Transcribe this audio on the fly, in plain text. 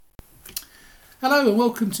Hello and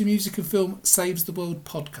welcome to Music and Film Saves the World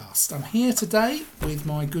podcast. I'm here today with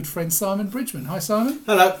my good friend Simon Bridgman. Hi Simon.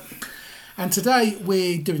 Hello. And today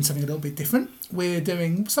we're doing something a little bit different. We're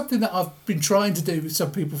doing something that I've been trying to do with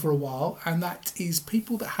some people for a while, and that is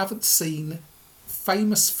people that haven't seen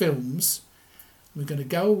famous films. We're going to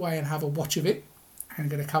go away and have a watch of it and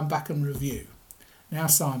going to come back and review. Now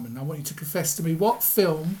Simon, I want you to confess to me, what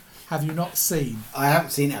film have you not seen? I haven't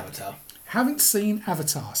seen Avatar. Haven't seen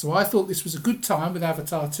Avatar, so I thought this was a good time with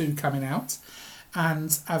Avatar 2 coming out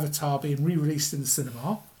and Avatar being re-released in the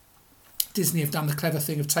cinema. Disney have done the clever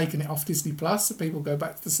thing of taking it off Disney Plus, so people go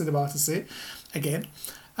back to the cinema to see it again.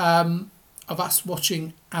 Of us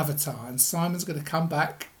watching Avatar, and Simon's going to come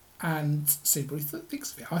back and see what he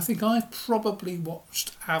thinks of it. I think I've probably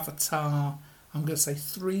watched Avatar, I'm going to say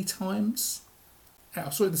 3 times. I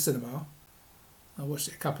saw it in the cinema. I watched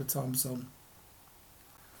it a couple of times on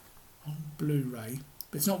Blu-ray,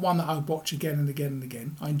 but it's not one that I would watch again and again and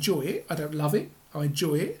again. I enjoy it. I don't love it. I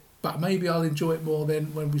enjoy it, but maybe I'll enjoy it more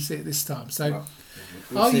than when we see it this time. So,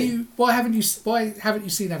 why haven't you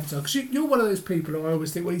seen Avatar? Because you're one of those people who I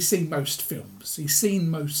always think, well, he's seen most films. He's seen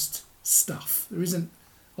most stuff. There isn't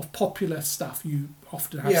of popular stuff you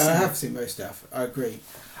often have. Yeah, seen. I have seen most stuff. I agree.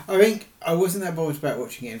 I think I wasn't that bothered about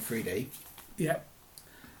watching it in 3D. Yeah.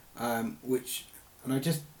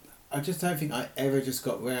 I just don't think I ever just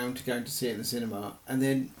got round to going to see it in the cinema. And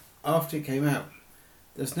then after it came out,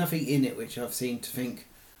 there's nothing in it which I've seen to think,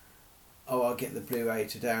 oh, I'll get the Blu-ray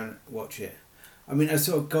to watch it. I mean, I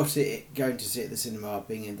sort of got it going to see it at the cinema,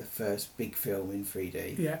 being in the first big film in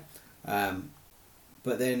 3D. Yeah.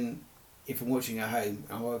 But then, if I'm watching at home,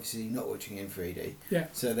 I'm obviously not watching it in 3D. Yeah.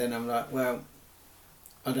 So then I'm like, well,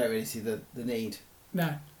 I don't really see the need.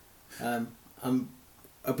 No.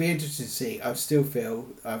 I'll be interested to see. I still feel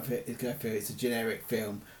it's a generic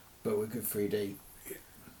film, but with good 3D.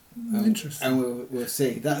 Interesting. And we'll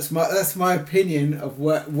see. That's my opinion of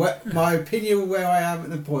what my opinion of where I am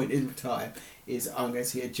at the point in time is. I'm going to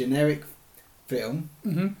see a generic film,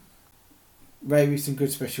 maybe some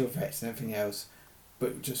good special effects and everything else,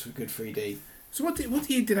 but just with good 3D. So what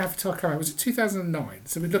year did Avatar come out? Was it 2009?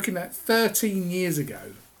 So we're looking at 13 years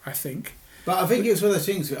ago, I think. But I think it was one of those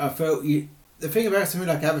things where I felt the thing about something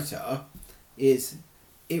like Avatar is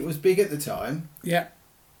it was big at the time. Yeah.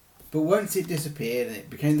 But once it disappeared and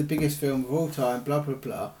it became the biggest film of all time, blah, blah,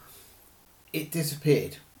 blah, it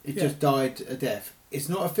disappeared. It just died a death. It's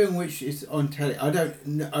not a film which is on telly. I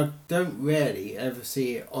don't rarely ever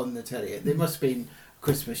see it on the telly. It must have been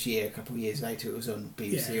Christmas year, a couple of years later it was on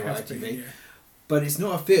BBC or ITV. But it's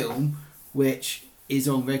not a film which is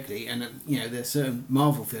on regularly. And, there's certain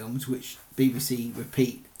Marvel films which BBC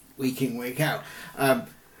repeat week in, week out. And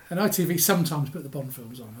ITV sometimes put the Bond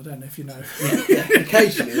films on. I don't know if you know. Yeah,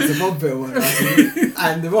 occasionally there's a Bond film on ITV.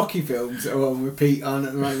 And the Rocky films are on repeat on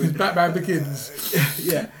at the moment. Batman Begins.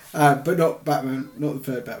 But not Batman, not the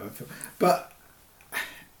third Batman film. But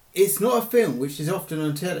it's not a film which is often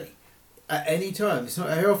on telly at any time. It's not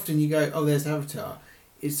how often you go, oh, there's Avatar.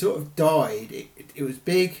 It sort of died. It was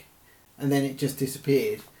big, and then it just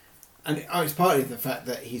disappeared. And it's partly the fact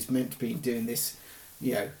that he's meant to be doing this,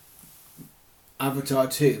 Avatar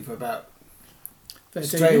 2 for about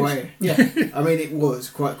straight away. Yeah, I mean it was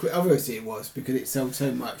quite quick. Obviously it was because it sold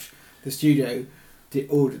so much. The studio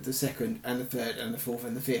ordered the second and the third and the fourth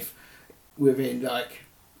and the fifth within like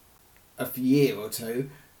a year or two.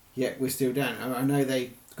 Yet we're still down. I know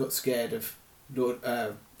they got scared of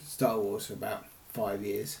Star Wars for about 5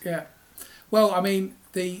 years. Yeah. Well, I mean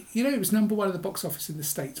it was number 1 at the box office in the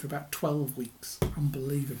States for about 12 weeks,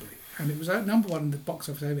 unbelievably, and it was number 1 in the box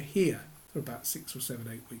office over here for about 6 or 7,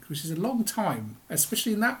 8 weeks, which is a long time,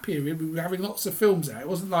 especially in that period. We were having lots of films out. It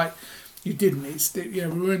wasn't like you didn't. It's we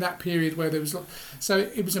were in that period where there was so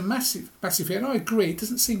it was a massive hit. And I agree, it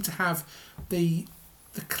doesn't seem to have the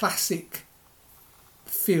classic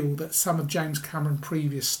feel that some of James Cameron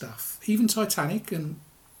previous stuff, even Titanic, and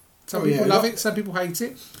some people love it, some people hate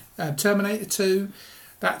it. Terminator 2,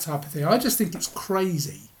 that type of thing. I just think it's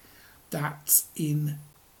crazy that in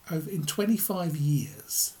 25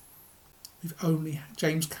 years.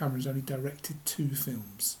 James Cameron's only directed 2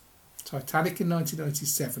 films. Titanic in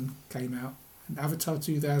 1997 came out, and Avatar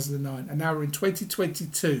 2009, and now we're in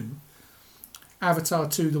 2022. Avatar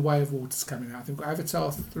 2: The Way of Water's coming out. I think we've got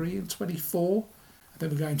Avatar 3 in 24. I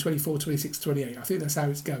think we're going 24, 26, 28. I think that's how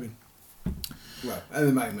it's going. Well, at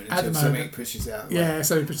the moment, until something pushes out. Yeah,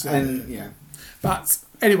 so it pushes out. But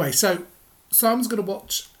anyway, so Simon's going to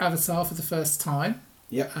watch Avatar for the first time.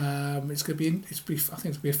 Yep. It's going to be. I think it's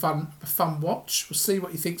going to be a fun watch. We'll see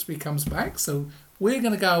what he thinks when he comes back. So we're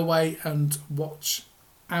going to go away and watch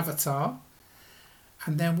Avatar,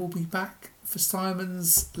 and then we'll be back for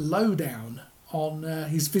Simon's lowdown on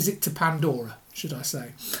his visit to Pandora, should I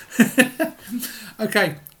say.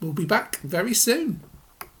 Okay, we'll be back very soon.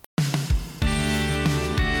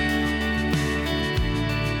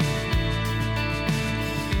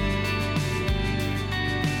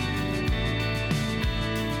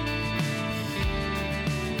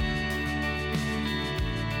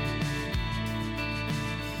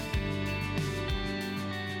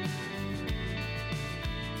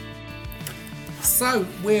 So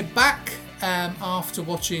we're back after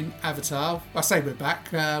watching Avatar. I say we're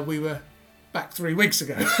back. We were back 3 weeks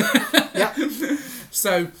ago. Yeah.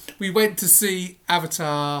 So we went to see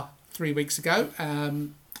Avatar 3 weeks ago.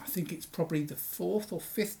 I think it's probably the 4th or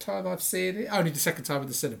 5th time I've seen it. Only the second time in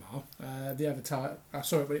the cinema. The Avatar, I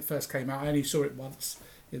saw it when it first came out. I only saw it once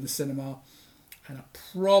in the cinema. And I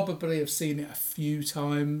probably have seen it a few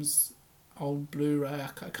times on Blu-ray.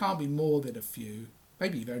 It can't be more than a few.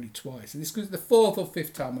 Maybe only twice. And this was the 4th or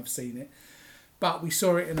 5th time I've seen it. But we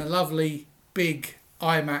saw it in a lovely big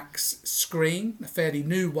IMAX screen, a fairly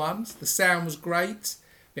new one. The sound was great.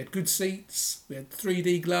 We had good seats. We had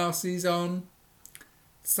 3D glasses on.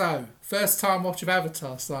 So, first time watch of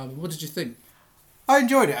Avatar, Simon. What did you think? I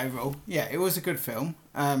enjoyed it overall. Yeah, it was a good film.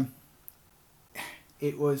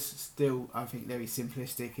 It was still, I think, very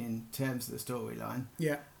simplistic in terms of the storyline.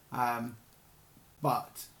 Yeah.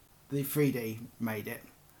 But the 3D made it.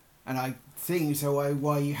 And I think so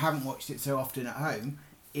why you haven't watched it so often at home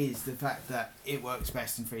is the fact that it works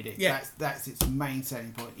best in 3D. Yeah. That's its main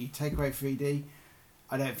selling point. You take away 3D,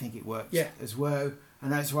 I don't think it works as well.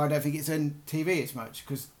 And that's why I don't think it's on TV as much,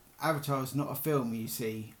 because Avatar is not a film you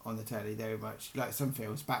see on the telly very much. Like some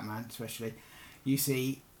films, Batman especially, you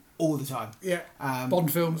see all the time. Yeah. Bond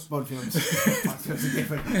films. Bond films. Bond films are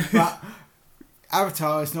different. But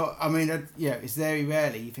Avatar is not, I mean, it's very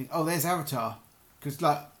rarely you think, oh, there's Avatar. Because,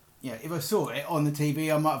 like, if I saw it on the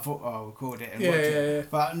TV, I might have thought, oh, I'll record it and watch it. Yeah.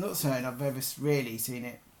 But I'm not saying I've ever really seen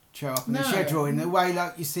it show up in the schedule in the way,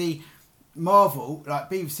 like, you see Marvel, like,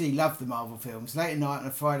 BBC love the Marvel films. Late at night on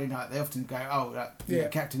a Friday night, they often go, oh,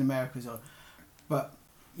 like, Captain America's on. But,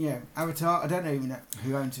 Avatar, I don't even know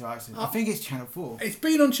who owns the rights. I think it's Channel 4. It's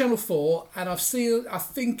been on Channel 4, and I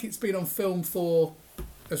think it's been on Film 4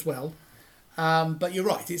 as well. But you're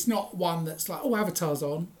right, it's not one that's like, oh, Avatar's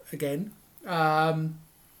on again.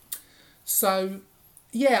 So,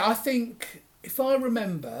 I think, if I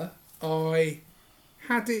remember, I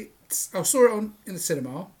saw it in the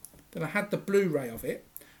cinema, then I had the Blu-ray of it,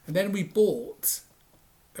 and then we bought,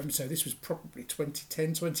 so this was probably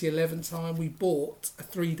 2010, 2011 time, we bought a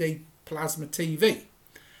 3D plasma TV.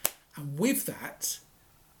 And with that,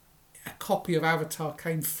 a copy of Avatar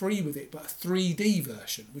came free with it, but a 3D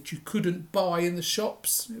version, which you couldn't buy in the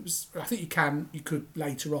shops. I think you could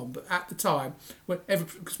later on, but at the time,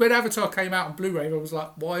 because when Avatar came out on Blu-ray, I was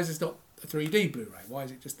like, why is this not a 3D Blu-ray? Why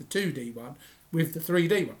is it just the 2D one with the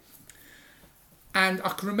 3D one? And I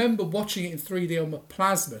can remember watching it in 3D on my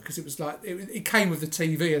plasma, because it was like, it came with the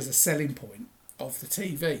TV as a selling point of the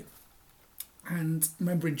TV. And I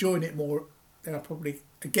remember enjoying it more than I probably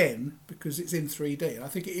again, because it's in 3D. And I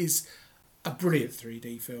think it is a brilliant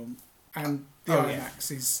 3D film. And the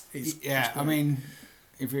IMAX is I mean,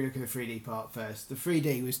 if we look at the 3D part first, the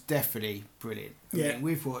 3D was definitely brilliant. I mean,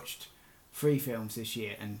 we've watched 3 films this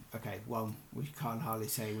year, and one we can't hardly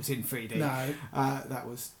say was in 3D. No. That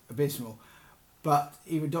was abysmal. But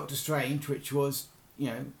even Doctor Strange, which was,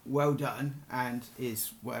 well done and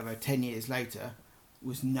is, 10 years later,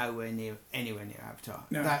 was anywhere near Avatar.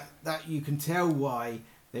 No. That you can tell why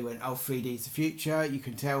they went, 3D is the future. You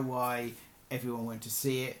can tell why everyone went to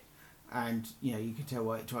see it, and you can tell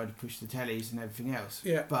why it tried to push the tellies and everything else.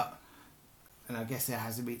 Yeah. And I guess there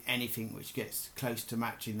hasn't been anything which gets close to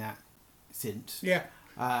matching that since. Yeah.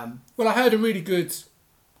 Well, I heard a really good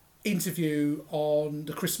interview on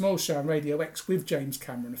the Chris Moyle show on Radio X with James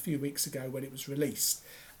Cameron a few weeks ago when it was released,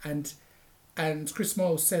 and Chris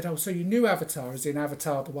Moyle said, so you knew Avatar, as in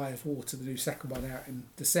Avatar The Way of Water, the new second one out in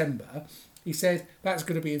December. He said, that's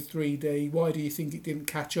going to be in 3D. Why do you think it didn't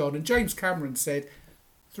catch on? And James Cameron said,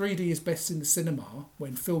 3D is best in the cinema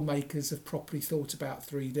when filmmakers have properly thought about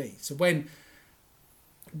 3D. So when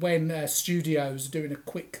studios are doing a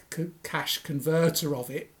quick cash converter of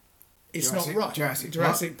it, it's not right.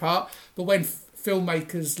 Jurassic Park. But when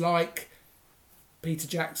filmmakers like Peter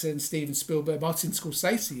Jackson, Steven Spielberg, Martin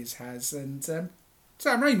Scorsese has, and Sam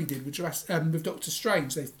Raimi did with Doctor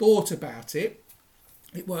Strange, they thought about it.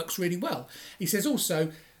 It works really well. He says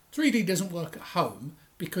also 3D doesn't work at home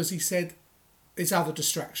because he said there's other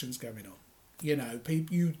distractions going on.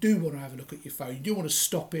 You do want to have a look at your phone. You do want to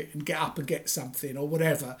stop it and get up and get something or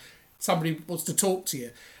whatever. somebody wants to talk to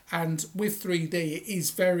you. And with 3D,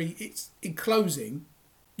 it's in closing,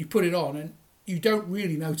 you put it on and you don't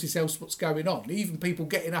really notice else what's going on. Even people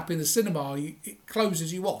getting up in the cinema, it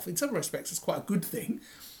closes you off. In some respects, it's quite a good thing.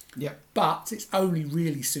 Yeah. But it's only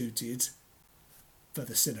really suited for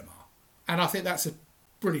the cinema. And I think that's a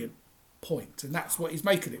brilliant point, and that's what he's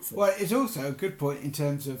making it for. Well, it's also a good point in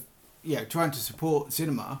terms of, trying to support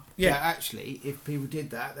cinema. Yeah. Actually, if people did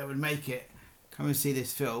that, that would make it, come and see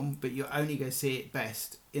this film, but you're only going to see it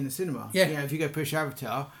best in the cinema. Yeah. If you go push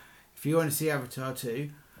Avatar, if you want to see Avatar 2,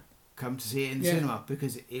 come to see it in the cinema,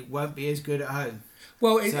 because it won't be as good at home.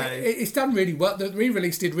 Well, it's done really well. The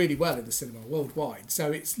re-release did really well in the cinema worldwide,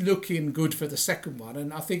 so it's looking good for the second one,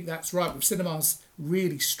 and I think that's right. With cinemas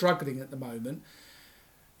really struggling at the moment,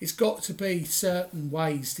 it's got to be certain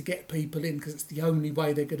ways to get people in, because it's the only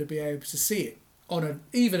way they're going to be able to see it.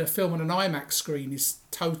 Even a film on an IMAX screen is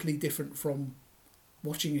totally different from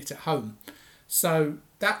watching it at home. So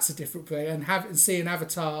that's a different way. And seeing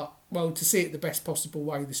Avatar, well, to see it the best possible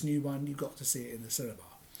way, this new one, you've got to see it in the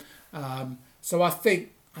cinema. So I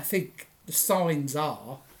think the signs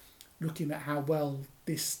are, looking at how well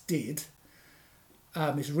this did,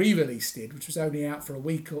 this re-release did, which was only out for a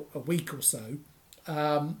week or so,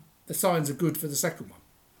 the signs are good for the second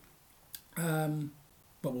one.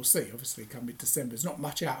 But we'll see, obviously, come mid-December. There's not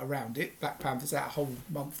much out around it. Black Panther's out a whole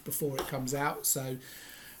month before it comes out, so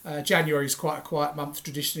January is quite a quiet month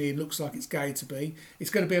traditionally, and looks like it's going to be.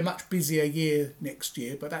 It's going to be a much busier year next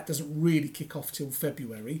year, but that doesn't really kick off till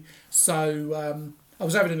February. So I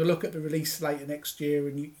was having a look at the release later next year,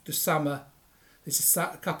 and the summer, there's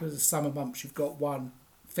a couple of the summer months, you've got one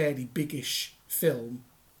fairly biggish film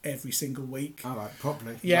every single week. All right,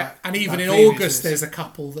 probably. Yeah, like, and even in August, there's a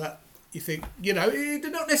couple that you think,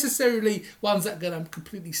 they're not necessarily ones that are going to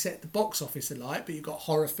completely set the box office alight, but you've got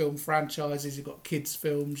horror film franchises, you've got kids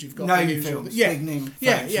films, you've got name films, big name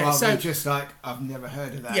films, rather so than just like, I've never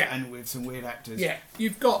heard of that, and with some weird actors. Yeah,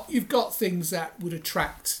 you've got things that would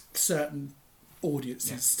attract certain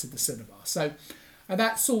audiences to the cinema. So, and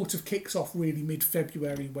that sort of kicks off really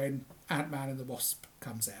mid-February when Ant-Man and the Wasp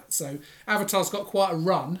comes out. So Avatar's got quite a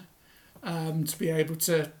run to be able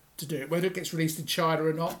to do it. Whether it gets released in China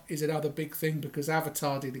or not is another big thing, because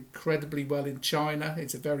Avatar did incredibly well in China.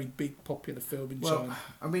 It's a very big popular film in China.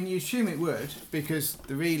 I mean, you assume it would, because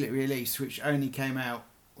the re-release, which only came out,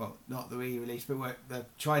 well, not the re-release, but the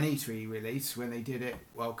Chinese re-release, when they did it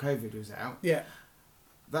while COVID was out,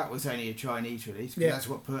 that was only a Chinese release, because that's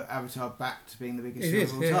what put Avatar back to being the biggest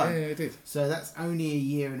film of all time. Yeah, it is. So that's only a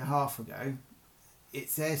year and a half ago.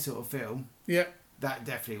 It's their sort of film. Yeah. That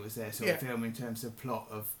definitely was their sort of film in terms of plot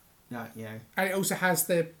of, And it also has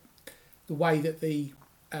the way that the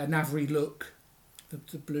Navri look,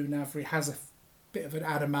 the blue Navri, has a bit of an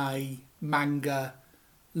anime, manga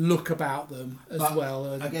look about them as well.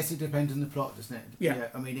 And I guess it depends on the plot, doesn't it? Yeah.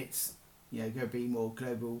 I mean, it's, going to be more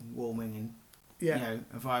global warming and,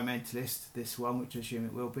 environmentalist, this one, which I assume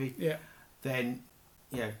it will be. Yeah. Then,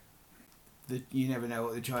 you never know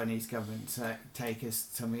what the Chinese government take as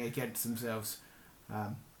something against themselves.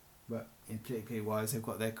 But in politically wise, they've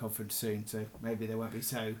got their conference soon, so maybe they won't be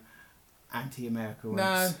so anti-America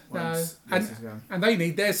once this is gone. And they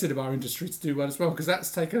need their cinema industry to do well as well, because that's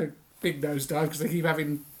taken a big nosedive, because they keep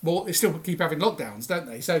having more. They still keep having lockdowns, don't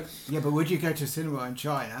they? So but would you go to a cinema in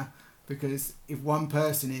China? Because if one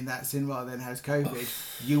person in that cinema then has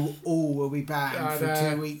COVID, you all will be banned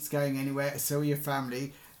for 2 weeks going anywhere. So will your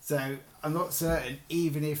family. So I'm not certain,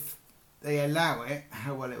 even if they allow it,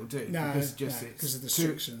 how well it'll do. Because of the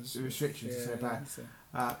restrictions. The restrictions are so bad.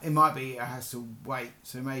 It might be a hassle wait,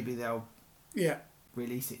 so maybe they'll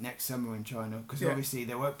release it next summer in China. Because obviously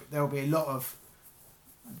there will be a lot of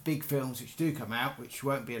big films which do come out which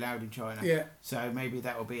won't be allowed in China. Yeah. So maybe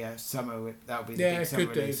that will be a summer. That'll be the big summer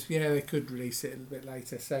release. Yeah, they could release it a little bit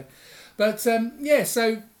later. So, but so,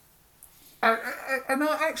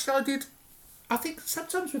 I did. I think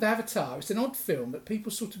sometimes with Avatar, it's an odd film that people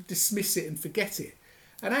sort of dismiss it and forget it.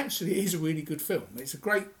 And actually, it is a really good film. It's a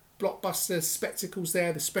great blockbuster, spectacles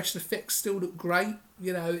there, the special effects still look great.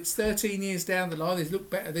 It's 13 years down the line, they look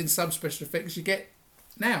better than some special effects you get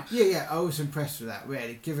now. Yeah, I was impressed with that,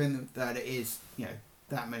 really, given that it is,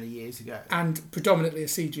 that many years ago. And predominantly a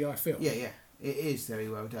CGI film. Yeah, it is very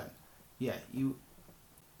well done.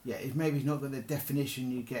 It maybe not got the definition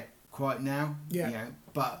you get quite now,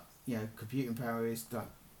 but... computing power is like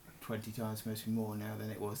 20 times mostly more now than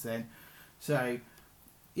it was then. So,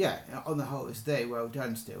 on the whole, it's very well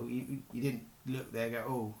done still. You didn't look there and go,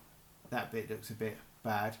 oh, that bit looks a bit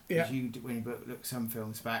bad. Yeah. Because when you look some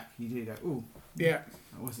films back, you do go, "Ooh, Yeah.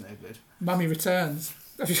 that wasn't so good." Mummy Returns.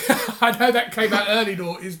 I know that came out early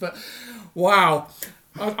noughties, but wow.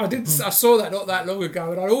 I saw that not that long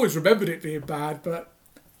ago, and I always remembered it being bad, but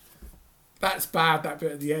that's bad, that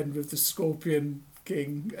bit at the end with the Scorpion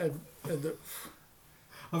King and the...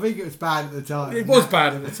 I think it was bad at the time. It was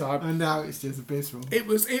bad at the time. And now it's just abysmal. It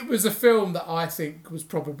was a film that I think was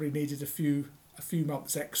probably needed a few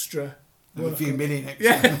months extra. And a few million extra.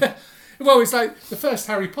 Yeah. Well, it's like the first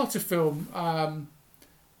Harry Potter film,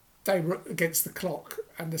 they were against the clock,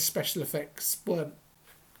 and the special effects weren't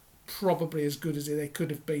probably as good as they could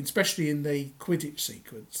have been, especially in the Quidditch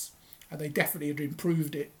sequence. And they definitely had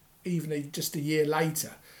improved it even just a year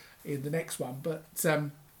later in the next one. But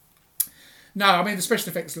no, I mean, the special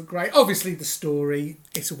effects look great. Obviously, the story,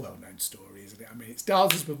 it's a well-known story, isn't it? I mean, it's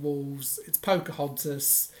Dances with Wolves, it's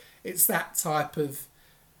Pocahontas, it's that type of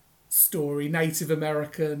story, Native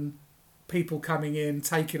American, people coming in,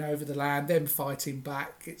 taking over the land, them fighting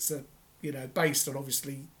back. It's based on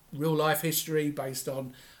obviously real life history, based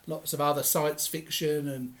on lots of other science fiction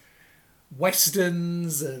and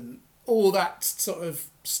westerns and all that sort of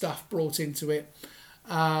stuff brought into it.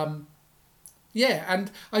 And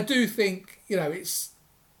I do think it's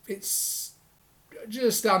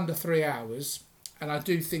just under 3 hours, and I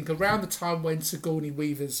do think around the time when Sigourney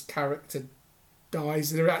Weaver's character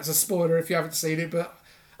dies, and that's a spoiler if you haven't seen it, but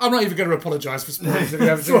I'm not even going to apologise for spoilers if you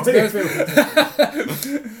haven't seen it.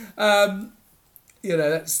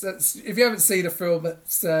 That's if you haven't seen a film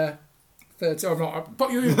that's 13, or not,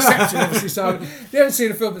 but you accept it obviously. So if you haven't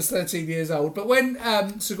seen a film that's 13 years old, but when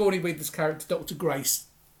Sigourney Weaver's character Dr. Grace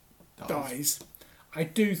dies, I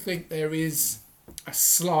do think there is a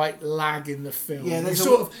slight lag in the film. Yeah, you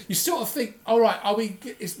sort of think, all right,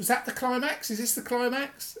 was that the climax? Is this the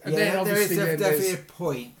climax? And then obviously there is definitely a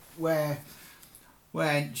point where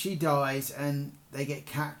when she dies and they get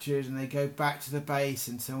captured and they go back to the base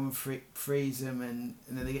and someone frees them and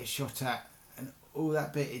then they get shot at and all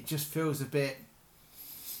that bit, it just feels a bit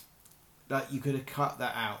like you could have cut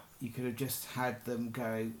that out. You could have just had them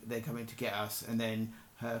go, they're coming to get us, and then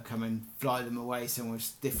her come and fly them away somewhere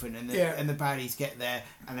different, and the baddies get there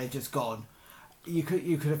and they're just gone. You could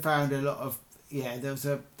have found a lot of there was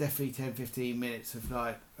definitely 10-15 minutes of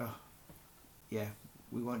like, oh yeah,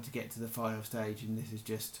 we want to get to the final stage and this is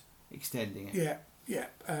just extending it.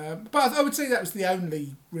 But I would say that was the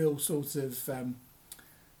only real sort of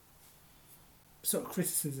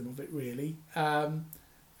criticism of it, really.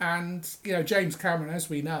 And James Cameron,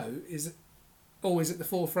 as we know, is always at the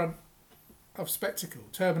forefront of spectacle.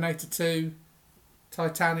 Terminator 2,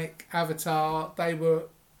 Titanic, Avatar, they were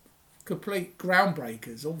complete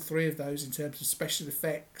groundbreakers, all three of those, in terms of special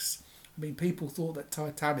effects. I mean, people thought that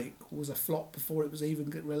Titanic was a flop before it was even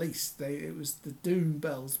released. It was the doom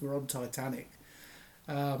bells were on Titanic.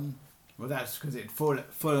 Well, that's because it followed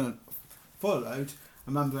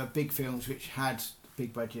a number of big films which had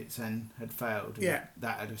big budgets and had failed. And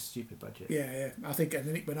that had a stupid budget. Yeah. I think, and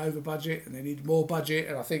then it went over budget, and they needed more budget,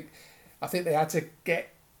 and I think they had to get.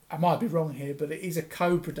 I might be wrong here, but it is a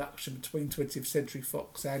co-production between 20th Century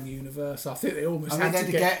Fox and Universal. I think they almost had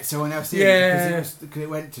to get someone else in because it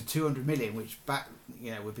went to 200 million, which back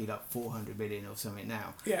would be like 400 million or something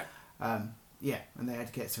now. Yeah. And they had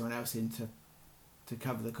to get someone else in to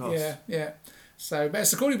cover the cost. Yeah. So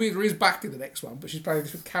Sigourney Weaver is back in the next one, but she's playing a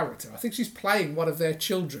different character. I think she's playing one of their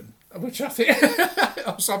children, which I think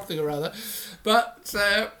or something or other. But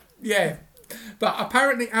But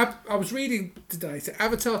apparently, I was reading today, so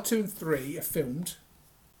Avatar 2 and 3 are filmed.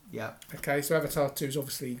 Yeah. Okay, so Avatar 2 is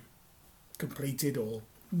obviously completed or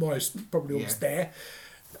probably almost there.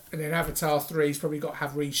 And then Avatar 3's probably got to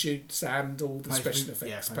have reshoots and all the special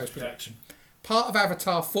effects, post-production. Part of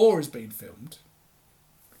Avatar 4 has been filmed.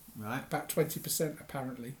 Right. About 20%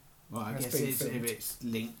 apparently. Well, I guess if it's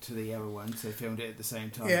linked to the other one, so they filmed it at the same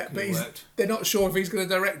time. Yeah, but they're not sure if he's going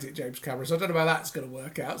to direct it, James Cameron, so I don't know how that's going to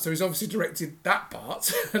work out. So he's obviously directed that part,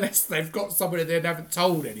 unless they've got somebody they haven't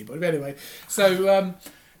told anybody. But anyway, so,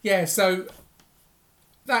 so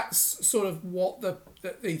that's sort of what the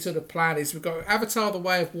sort of plan is. We've got Avatar: The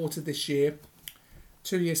Way of Water this year.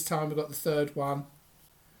 2 years' time, we've got the third one.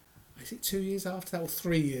 Is it 2 years after that or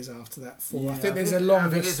 3 years after that? 4. Yeah, I think there's a longer.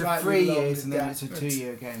 I think it's a 3 years and then it's a 2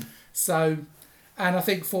 year again. So, and I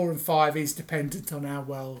think 4 and 5 is dependent on how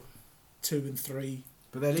well 2 and 3.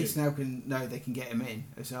 But they at least now they can get them in.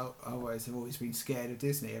 So otherwise, they've always been scared of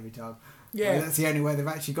Disney every time. Yeah, well, that's the only way they've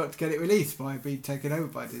actually got to get it released, by being taken over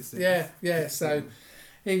by Disney. Yeah. So,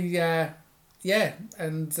 and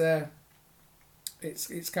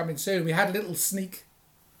it's coming soon. We had a little sneak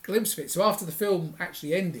glimpse of it. So after the film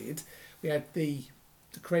actually ended, we had the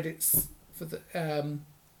the credits for the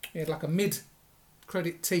he had like a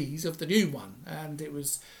mid-credit tease of the new one, and it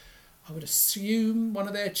was, I would assume, one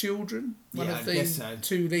of their children, one of the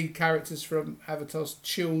two lead characters from Avatar's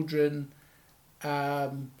children,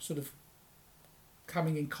 sort of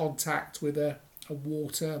coming in contact with a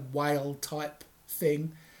water whale type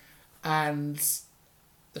thing, and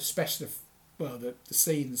the the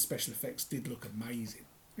scene and special effects did look amazing.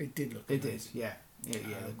 It did look amazing. It did,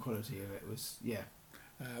 yeah. The quality of it was, yeah.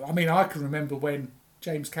 I mean, I can remember when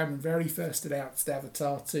James Cameron very first announced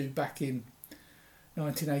Avatar 2 back in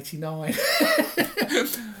 1989.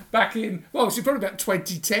 Back in, well, it's probably about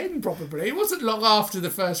 2010, probably. It wasn't long after the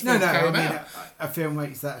first film came out. A film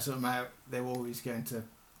makes that sort of out, they're always going to,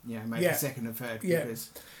 make a second or third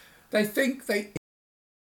because they think a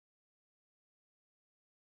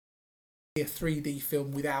 3D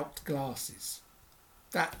film without glasses.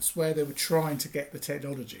 That's where they were trying to get the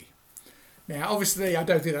technology. Now, obviously, I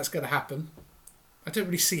don't think that's going to happen. I don't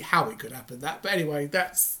really see how it could happen. But anyway,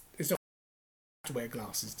 it's not to wear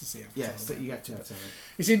glasses to see Avatar. Yes, that you get to.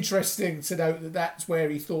 It's interesting to note that that's where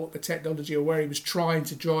he thought the technology, or where he was trying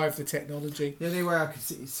to drive the technology. The only way I could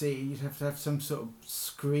see you'd have to have some sort of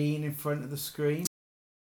screen in front of the screen.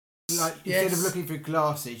 Like, instead of looking for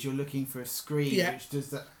glasses, you're looking for a screen which does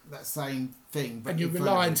that same thing. But and you're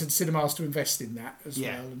reliant on cinemas to invest in that as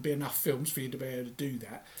well, and be enough films for you to be able to do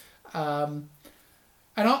that. And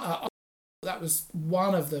I that was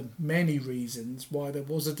one of the many reasons why there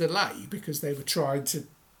was a delay, because they were trying to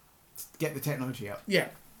get the technology up. Yeah.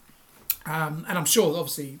 And I'm sure,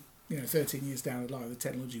 obviously, 13 years down the line, the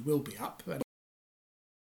technology will be up. And it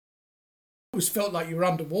always felt like you were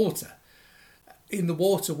underwater. In the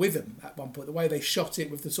water with them at one point, the way they shot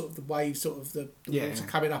it with the sort of the waves, sort of the water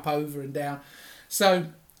coming up over and down. So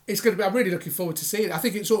it's going to be. I'm really looking forward to seeing it. I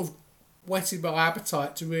think it's sort of whetting my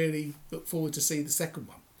appetite to really look forward to see the second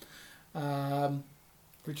one.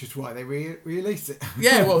 Which is why they released it.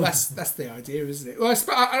 Yeah, well, that's the idea, isn't it? Well,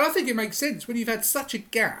 I think it makes sense when you've had such a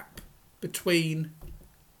gap between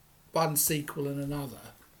one sequel and another.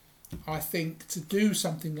 I think to do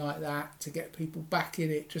something like that, to get people back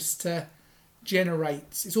in it, just to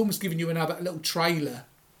generates, it's almost giving you a little trailer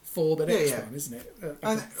for the next one, isn't it?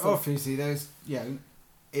 And obviously there's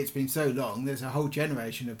it's been so long, there's a whole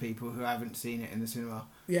generation of people who haven't seen it in the cinema.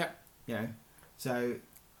 So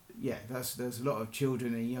there's a lot of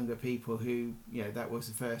children and younger people who that was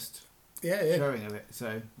the first showing of it.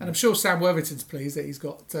 So and I'm sure Sam Worthington's pleased that he's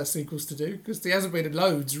got sequels to do, because he hasn't been in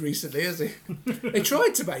loads recently, has he? They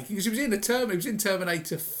tried to make it, because he was in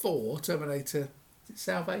Terminator 4, Terminator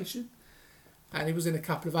Salvation. And he was in a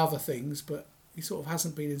couple of other things, but he sort of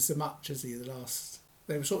hasn't been in so much as he the last.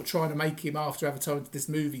 They were sort of trying to make him after Avatar into this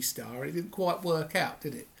movie star. It didn't quite work out,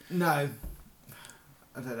 did it? No,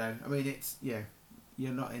 I don't know. I mean, it's you're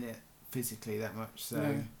not in it physically that much. So,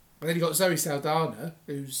 and then you got Zoe Saldana,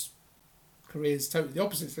 whose career is totally the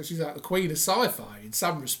opposite. So she's like the queen of sci-fi in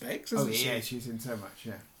some respects, isn't she? Yeah, she's in so much.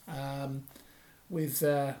 Yeah. With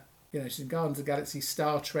she's in Guardians of the Galaxy,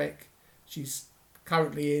 Star Trek. She's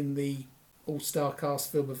currently in the all-star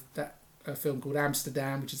cast film of that film called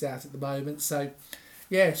Amsterdam, which is out at the moment. So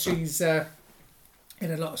she's in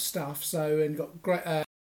a lot of stuff. So, and got great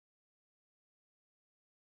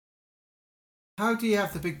how do you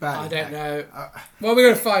have the big baddie? I don't know. Well, we're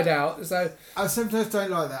going to find out. So I sometimes don't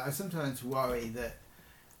like that. I sometimes worry that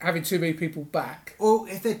having too many people back. Well,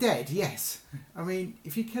 if they're dead, yes. I mean,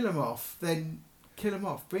 if you kill them off, then kill them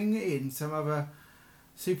off. Bring in some other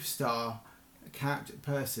superstar character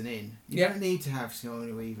person in. You don't need to have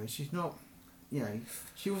Sigourney Weaver. She's not,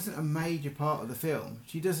 she wasn't a major part of the film.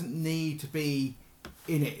 She doesn't need to be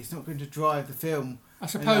in it. It's not going to drive the film. I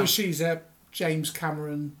suppose she's a James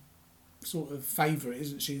Cameron sort of favourite,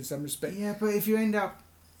 isn't she, in some respect? Yeah, but if you end up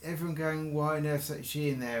everyone going, why on earth is she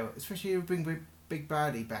in there? Especially if you bring Big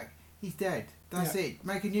Baddie back. He's dead. That's it.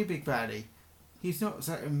 Make a new Big Baddie. He's not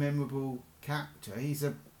such a memorable character. He's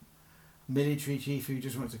a military chief who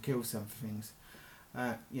just wants to kill some things.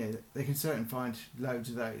 They can certainly find loads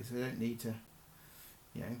of those. They don't need to,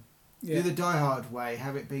 do the Die Hard way.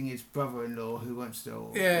 Have it being his brother-in-law who wants to,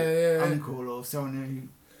 or uncle, or someone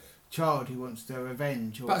child who wants to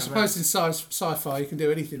revenge. Or but I suppose in sci-fi you can do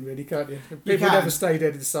anything, really, can't you? People never stay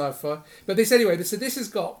dead in sci-fi. But this anyway. So this has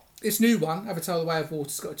got this new one, Avatar: The Way of Water.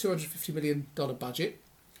 It's got a $250 million budget,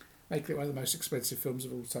 making it one of the most expensive films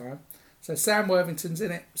of all time. So Sam Worthington's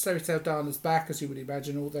in it. Zoe Saldana's back, as you would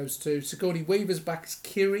imagine, all those two. Sigourney Weaver's back as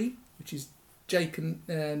Kiri, which is Jake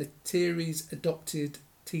Neytiri's adopted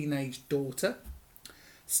teenage daughter.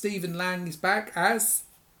 Stephen Lang is back as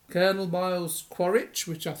Colonel Miles Quaritch,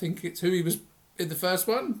 which I think it's who he was in the first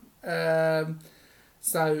one.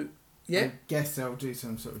 So, yeah. I guess they'll do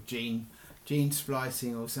some sort of gene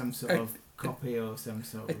splicing or some sort of copy or some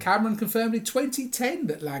sort of... Cameron confirmed in 2010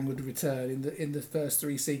 that Lang would return in the first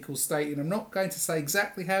 3 sequels, stating, "I'm not going to say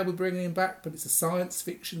exactly how we're bringing him back, but it's a science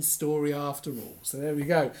fiction story after all." So there we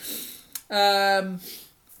go.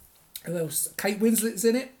 Who else? Kate Winslet's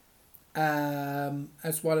in it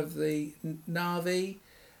as one of the Na'vi.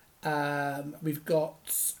 We've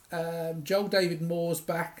got Joel David Moore's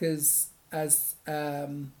back as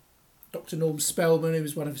Dr. Norm Spellman, who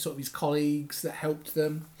was one of sort of his colleagues that helped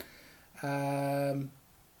them.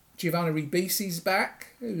 Giovanna Ribisi's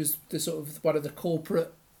back, who was the sort of one of the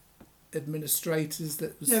corporate administrators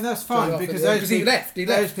that was... Yeah, that's fine, because he left.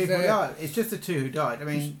 Those people died. It's just the 2 who died. I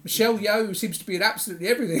mean... Michelle Yeoh seems to be in absolutely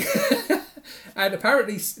everything. And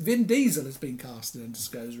apparently Vin Diesel has been cast in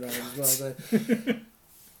Undisclosed Round as well.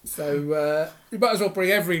 So you might as well bring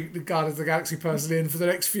every Guardians of the Galaxy person in for the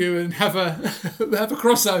next few and have a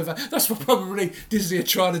crossover. That's what probably Disney are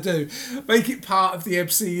trying to do. Make it part of the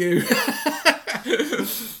MCU.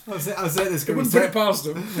 I was saying this. Wouldn't put it past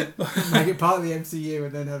them. Make it part of the MCU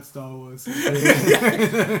and then have Star Wars.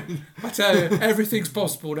 I tell you, everything's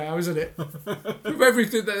possible now, isn't it? With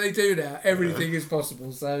everything that they do now, everything is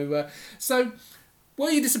possible. So were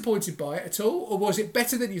you disappointed by it at all, or was it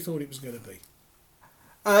better than you thought it was going to be?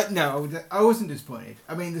 No, I wasn't disappointed.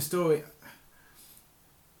 I mean, the story...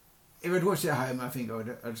 If I'd watched it at home, I think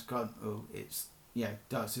I'd just gone, oh, it's,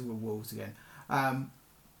 Dancing with Wolves again.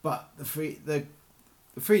 But the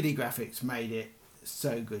 3D graphics made it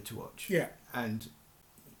so good to watch. Yeah. And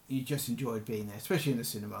you just enjoyed being there, especially in the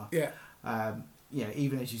cinema. Yeah.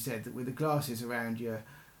 Even as you said, that with the glasses around your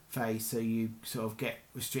face, so you sort of get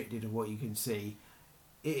restricted of what you can see,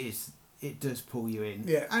 it does pull you in.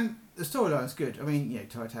 Yeah. And the storyline's good. I mean,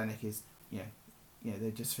 Titanic is,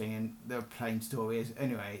 they're just thinking they're a plain story.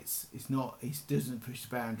 Anyway, it's not. He doesn't push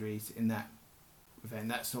the boundaries in that event.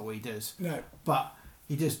 That's not what he does. No. But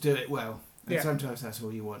he does do it well, and sometimes that's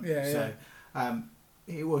all you want. Yeah. So,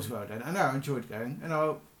 it was well done. I know I enjoyed going, and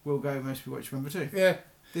I will go mostly watch number 2. Yeah.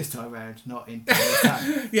 This time round, not in 13 years'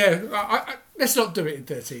 time. Yeah. Let's not do it in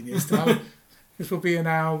 13 years' time. This will be in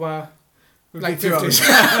our late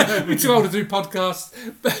 50s. We're too old to do podcasts.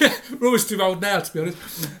 We're always too old now, to be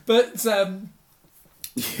honest. But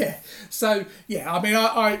yeah. So yeah, I mean,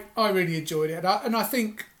 I really enjoyed it, and I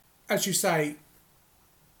think, as you say,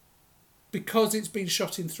 because it's been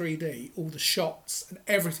shot in 3D, all the shots and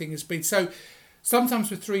everything has been so. Sometimes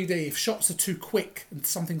with 3D, if shots are too quick and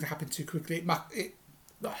something's happened too quickly, it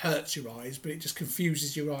hurts your eyes, but it just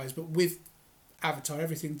confuses your eyes. But with Avatar,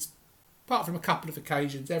 everything's, apart from a couple of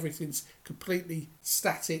occasions, everything's completely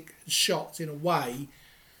static and shot in a way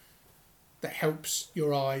that helps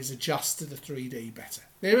your eyes adjust to the 3D better.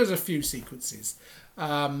 There is a few sequences,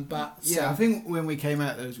 but I think when we came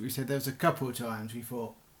out, we said there was a couple of times we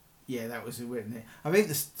thought, that was a win. I think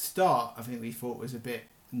the start, we thought was a bit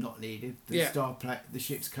not needed. The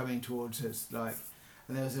ship's coming towards us,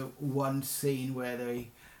 and there was one scene where they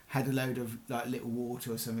had a load of little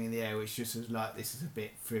water or something in the air, which just was this is a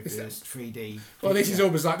bit frivolous 3D. Well, this is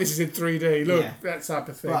almost like this is in 3D. Look, that type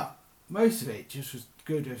of thing. But most of it just was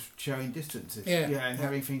good at showing distances. And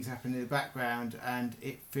having things happen in the background and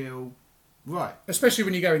it feel right. Especially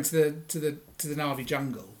when you go into the Na'vi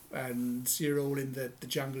jungle and you're all in the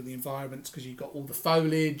jungle and the environments, because you've got all the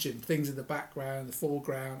foliage and things in the background, the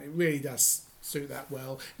foreground. It really does suit that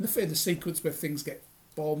well. In the sequence where things get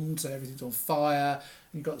bombed, so everything's on fire,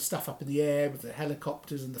 and you've got the stuff up in the air with the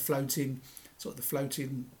helicopters and the floating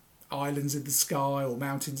islands in the sky or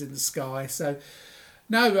mountains in the sky. So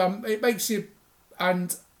no, it makes you.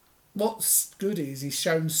 And what's good is he's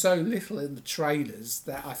shown so little in the trailers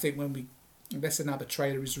that I think unless another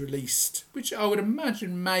trailer is released, which I would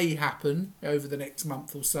imagine may happen over the next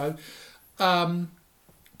month or so,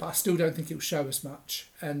 but I still don't think it will show us much.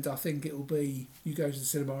 And I think it will be, you go to the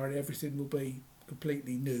cinema and everything will be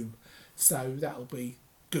completely new. So that'll be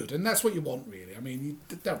good. And that's what you want, really. I mean,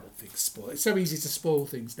 you don't want things spoiled. It's so easy to spoil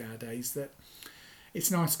things nowadays that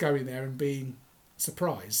it's nice going there and being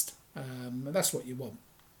surprised. And that's what you want.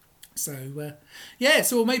 So,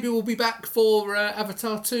 so maybe we'll be back for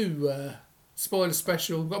Avatar 2 spoiler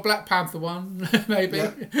special. We've got Black Panther 1, maybe.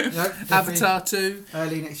 Avatar 2.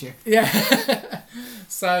 Early next year. Yeah.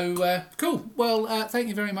 So, cool. Well, thank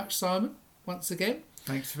you very much, Simon, once again.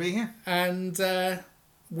 Thanks for being here. And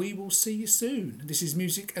we will see you soon. This is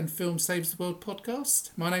Music and Film Saves the World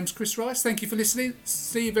podcast. My name's Chris Rice. Thank you for listening.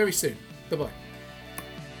 See you very soon. Bye-bye.